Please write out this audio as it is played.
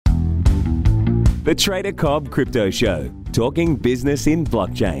The Trader Cobb Crypto Show, talking business in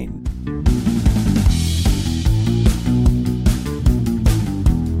blockchain.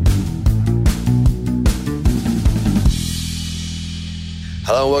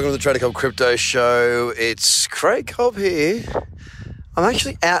 Hello and welcome to the Trader Cobb Crypto Show. It's Craig Cobb here. I'm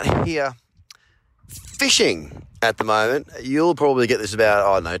actually out here fishing at the moment. You'll probably get this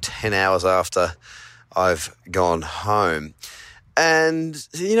about, 10 hours after I've gone home. And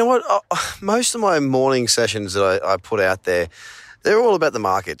you know what? Most of my morning sessions that I put out there, they're all about the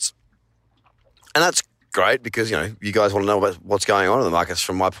markets. And that's great because, you guys want to know about what's going on in the markets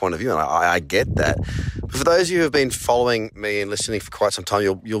from my point of view, and I get that. But for those of you who have been following me and listening for quite some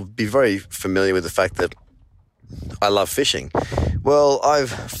time, you'll be very familiar with the fact that I love fishing. Well,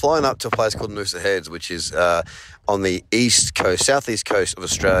 I've flown up to a place called Noosa Heads, which is on the southeast coast of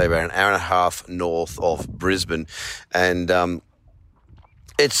Australia, about an hour and a half north of Brisbane. And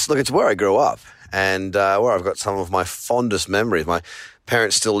it's where I grew up and where I've got some of my fondest memories. My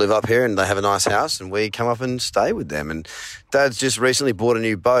parents still live up here and they have a nice house and we come up and stay with them. And Dad's just recently bought a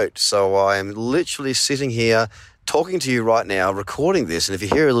new boat. So I am literally sitting here talking to you right now, recording this. And if you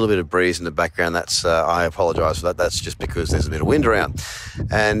hear a little bit of breeze in the background, that's I apologise for that. That's just because there's a bit of wind around.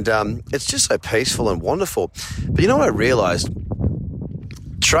 And it's just so peaceful and wonderful. But you know what I realised?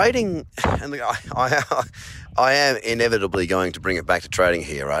 Trading, and I am inevitably going to bring it back to trading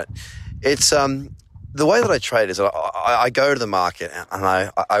here, right? It's the way that I trade is I go to the market and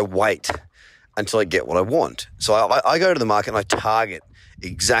I wait until I get what I want. So I go to the market and I target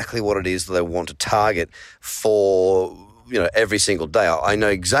exactly what it is that I want to target for, every single day. I know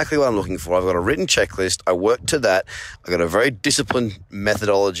exactly what I'm looking for. I've got a written checklist. I work to that. I've got a very disciplined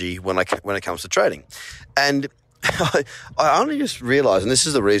methodology when it comes to trading. And I only just realized, and this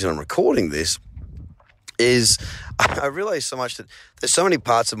is the reason I'm recording this, is I realize so much that there's so many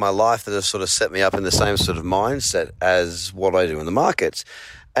parts of my life that have sort of set me up in the same sort of mindset as what I do in the markets.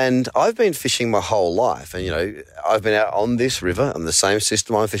 And I've been fishing my whole life. And, I've been out on this river, on the same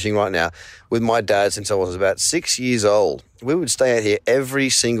system I'm fishing right now, with my dad since I was about 6 years old. We would stay out here every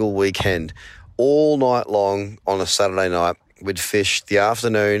single weekend, all night long on a Saturday night. We'd fish the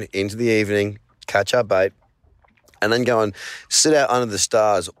afternoon into the evening, catch our bait, and then go and sit out under the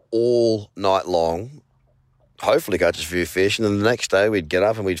stars all night long, hopefully catch a few fish, and then the next day we'd get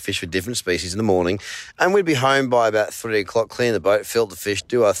up and we'd fish for different species in the morning, and we'd be home by about 3 o'clock, clean the boat, filter the fish,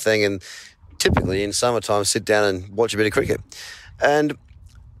 do our thing, and typically in summertime sit down and watch a bit of cricket. And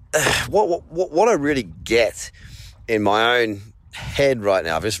what I really get in my own head right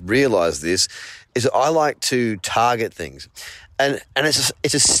now, I've just realised this, is that I like to target things. And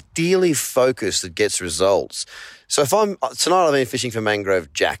it's a steely focus that gets results. So tonight I've been fishing for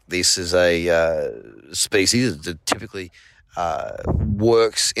mangrove jack. This is a species that typically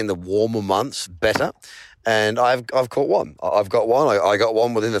works in the warmer months better. And I've caught one. I got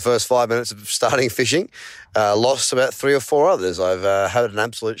one within the first 5 minutes of starting fishing. Lost about 3 or 4 others. I've had an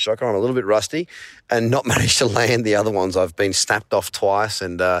absolute shocker. I'm a little bit rusty and not managed to land the other ones. I've been snapped off twice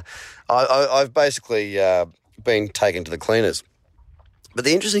and I've basically been taken to the cleaners. But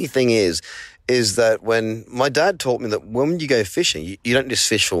the interesting thing is that when my dad taught me that when you go fishing, you don't just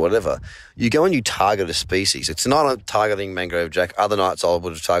fish for whatever. You go and you target a species. So tonight I'm targeting mangrove jack. Other nights I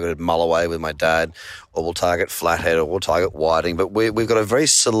would have targeted mulloway with my dad, or we'll target flathead, or we'll target whiting. But we've got a very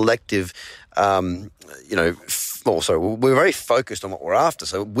selective, we're very focused on what we're after.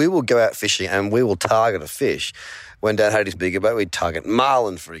 So we will go out fishing and we will target a fish. When Dad had his bigger boat, we'd target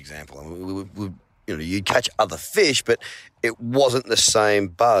marlin, for example. And you'd catch other fish, but it wasn't the same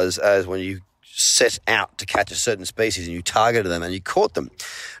buzz as when you set out to catch a certain species and you targeted them and you caught them.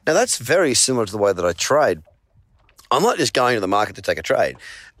 Now, that's very similar to the way that I trade. I'm not just going to the market to take a trade.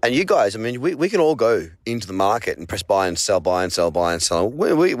 And you guys, we can all go into the market and press buy and sell, buy and sell, buy and sell.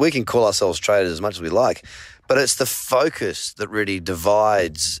 We can call ourselves traders as much as we like, but it's the focus that really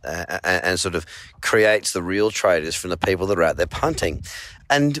divides and sort of creates the real traders from the people that are out there punting.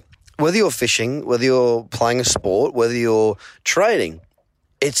 And whether you're fishing, whether you're playing a sport, whether you're trading,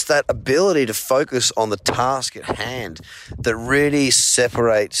 it's that ability to focus on the task at hand that really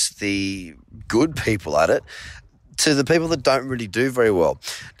separates the good people at it to the people that don't really do very well.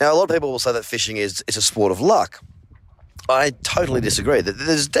 Now, a lot of people will say that fishing is a sport of luck. I totally disagree.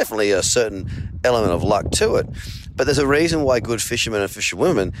 There's definitely a certain element of luck to it, but there's a reason why good fishermen and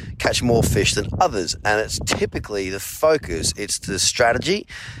fisherwomen catch more fish than others, and it's typically the focus, it's the strategy,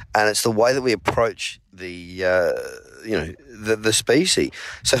 and it's the way that we approach the species.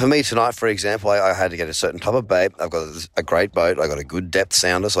 So for me tonight, for example, I had to get a certain type of bait. I've got a great boat. I've got a good depth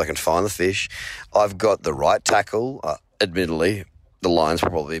sounder so I can find the fish. I've got the right tackle, admittedly. The lines were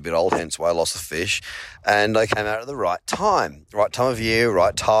probably a bit old, hence why I lost the fish. And I came out at the right time of year,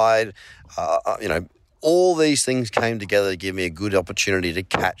 right tide. All these things came together to give me a good opportunity to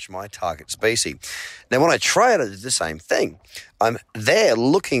catch my target species. Now, when I trade, I did the same thing. I'm there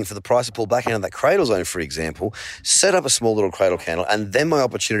looking for the price to pull back into that cradle zone, for example, set up a small little cradle candle, and then my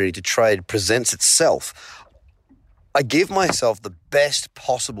opportunity to trade presents itself. I give myself the best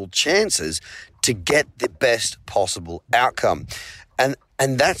possible chances to get the best possible outcome.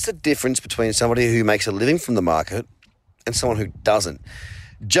 And that's the difference between somebody who makes a living from the market and someone who doesn't.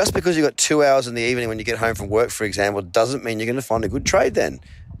 Just because you've got 2 hours in the evening when you get home from work, for example, doesn't mean you're going to find a good trade then.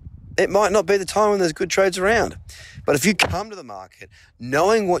 It might not be the time when there's good trades around. But if you come to the market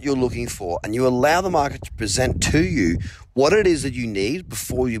knowing what you're looking for and you allow the market to present to you what it is that you need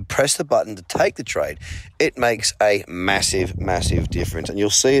before you press the button to take the trade, it makes a massive, massive difference. And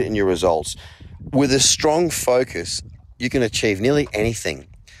you'll see it in your results. With a strong focus, you can achieve nearly anything.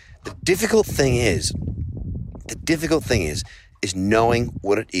 The difficult thing is knowing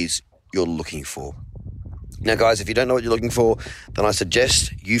what it is you're looking for. Now, guys, if you don't know what you're looking for, then I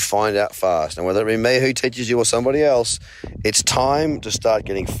suggest you find out fast. And whether it be me who teaches you or somebody else, it's time to start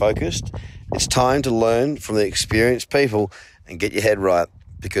getting focused. It's time to learn from the experienced people and get your head right,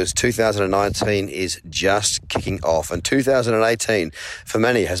 because 2019 is just kicking off. And 2018, for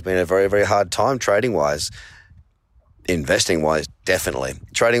many, has been a very, very hard time trading-wise. Investing-wise, definitely.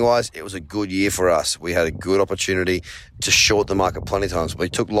 Trading-wise, it was a good year for us. We had a good opportunity to short the market plenty of times. We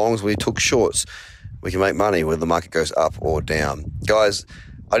took longs, we took shorts. We can make money whether the market goes up or down. Guys,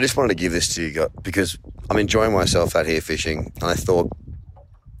 I just wanted to give this to you guys because I'm enjoying myself out here fishing, and I thought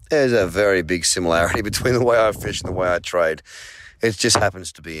there's a very big similarity between the way I fish and the way I trade. It just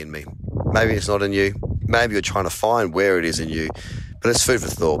happens to be in me. Maybe it's not in you. Maybe you're trying to find where it is in you. But it's food for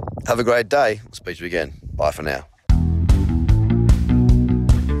thought. Have a great day. I'll speak to you again. Bye for now.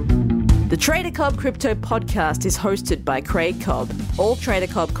 The Trader Cobb Crypto Podcast is hosted by Craig Cobb. All Trader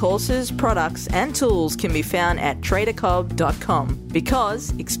Cobb courses, products and tools can be found at tradercobb.com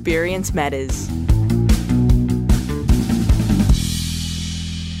because experience matters.